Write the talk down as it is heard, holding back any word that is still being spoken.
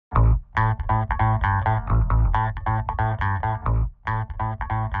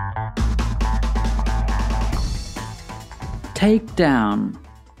Take down.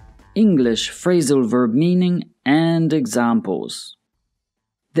 English phrasal verb meaning and examples.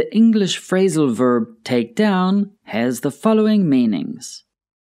 The English phrasal verb take down has the following meanings.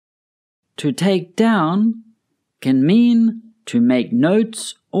 To take down can mean to make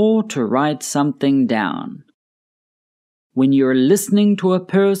notes or to write something down. When you're listening to a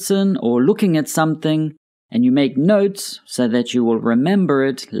person or looking at something and you make notes so that you will remember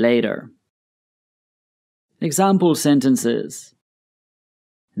it later. Example sentences.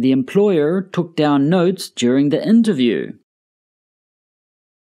 The employer took down notes during the interview.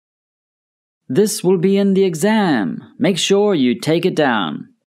 This will be in the exam. Make sure you take it down.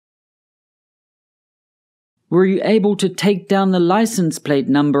 Were you able to take down the license plate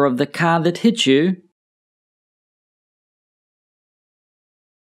number of the car that hit you?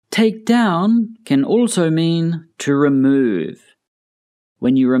 Take down can also mean to remove.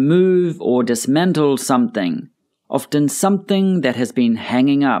 When you remove or dismantle something, often something that has been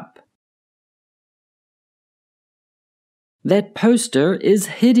hanging up. That poster is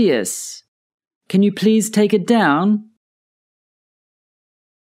hideous. Can you please take it down?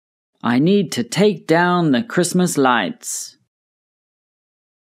 I need to take down the Christmas lights.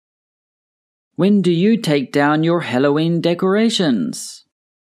 When do you take down your Halloween decorations?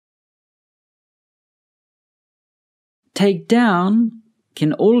 Take down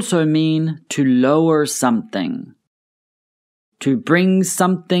can also mean to lower something. To bring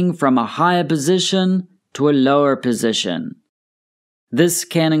something from a higher position to a lower position. This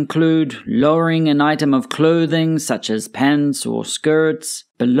can include lowering an item of clothing such as pants or skirts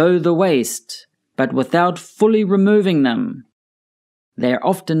below the waist, but without fully removing them. They are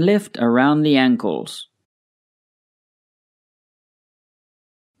often left around the ankles.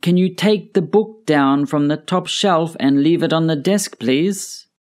 Can you take the book down from the top shelf and leave it on the desk, please?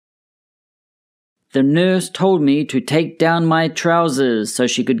 The nurse told me to take down my trousers so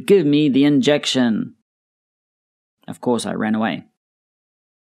she could give me the injection. Of course, I ran away.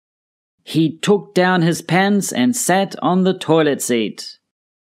 He took down his pants and sat on the toilet seat.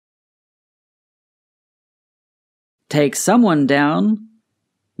 Take someone down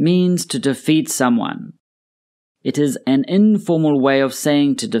means to defeat someone. It is an informal way of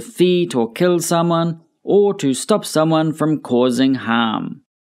saying to defeat or kill someone or to stop someone from causing harm.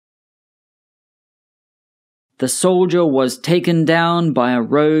 The soldier was taken down by a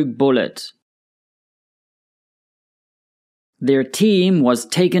rogue bullet. Their team was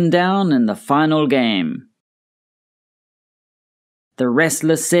taken down in the final game. The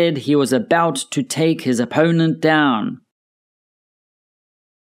wrestler said he was about to take his opponent down.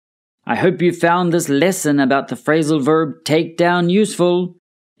 I hope you found this lesson about the phrasal verb take down useful.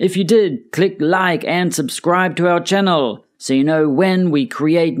 If you did, click like and subscribe to our channel so you know when we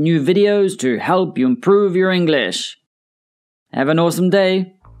create new videos to help you improve your English. Have an awesome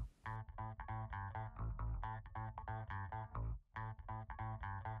day.